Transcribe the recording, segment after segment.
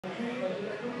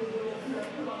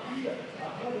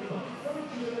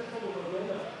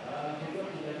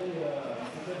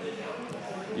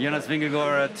Jonas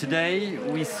Vingegaard, today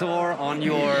we saw on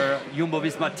your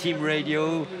Jumbo-Visma team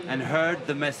radio and heard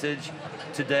the message,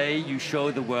 today you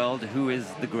show the world who is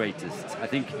the greatest. I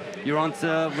think your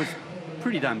answer was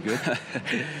pretty damn good.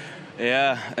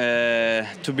 Yeah,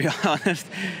 to be honest,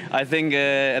 I think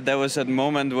there was a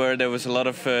moment where there was a lot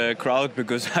of crowd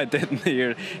because I didn't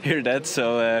hear that.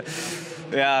 So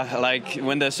yeah, like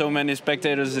when there's so many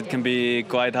spectators, it can be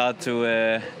quite hard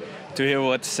to hear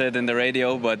what's said in the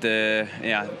radio. But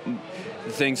yeah,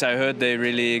 the things I heard, they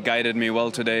really guided me well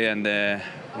today. And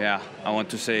yeah, I want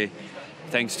to say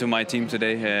thanks to my team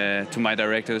today, to my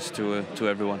directors, to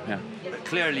everyone. Yeah.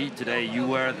 Clearly today you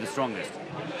were the strongest.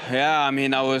 Yeah, I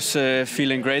mean, I was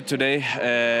feeling great today.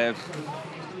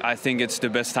 I think it's the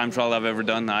best time trial I've ever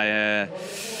done.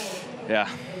 Yeah,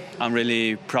 I'm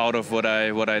really proud of what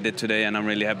I did today, and I'm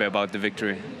really happy about the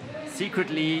victory.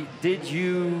 Secretly, did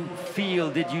you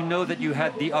know that you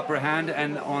had the upper hand,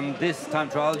 and on this time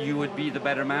trial you would be the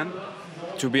better man?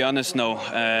 To be honest, no.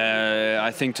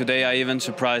 I think today I even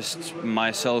surprised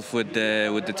myself with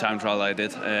the time trial I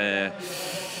did.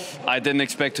 I didn't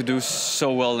expect to do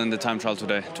so well in the time trial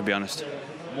today, to be honest.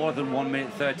 More than 1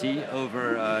 minute 30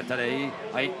 over Tadej.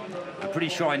 I'm pretty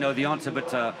sure I know the answer,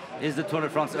 but is the Tour de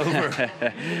France over?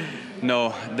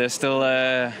 No, there's still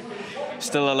a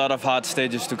lot of hard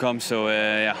stages to come. So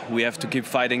yeah, we have to keep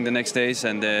fighting the next days,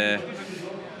 and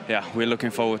yeah, we're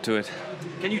looking forward to it.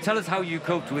 Can you tell us how you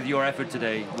coped with your effort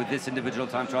today with this individual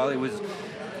time trial? It was,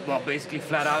 well, basically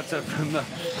flat out from the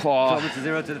kilometer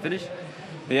zero to the finish.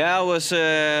 Yeah, I was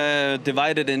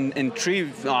divided in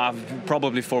three,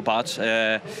 probably four parts.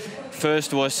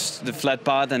 First was the flat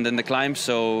part and then the climb.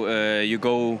 So you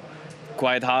go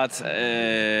quite hard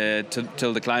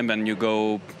till the climb, and you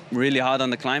go really hard on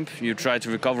the climb. You try to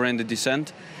recover in the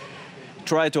descent.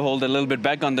 Try to hold a little bit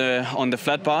back on the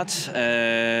flat parts,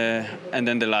 and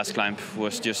then the last climb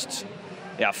was just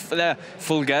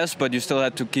full gas, but you still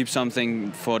had to keep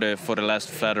something for the last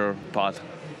flatter part.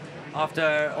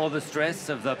 After all the stress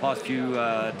of the past few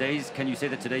days, can you say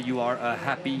that today you are a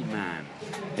happy man?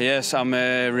 Yes, I'm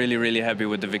really happy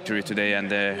with the victory today,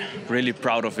 and really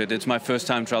proud of it. It's my first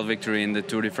time trial victory in the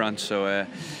Tour de France, so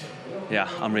yeah,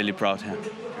 I'm really proud. Yeah.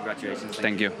 Congratulations.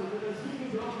 Thank you.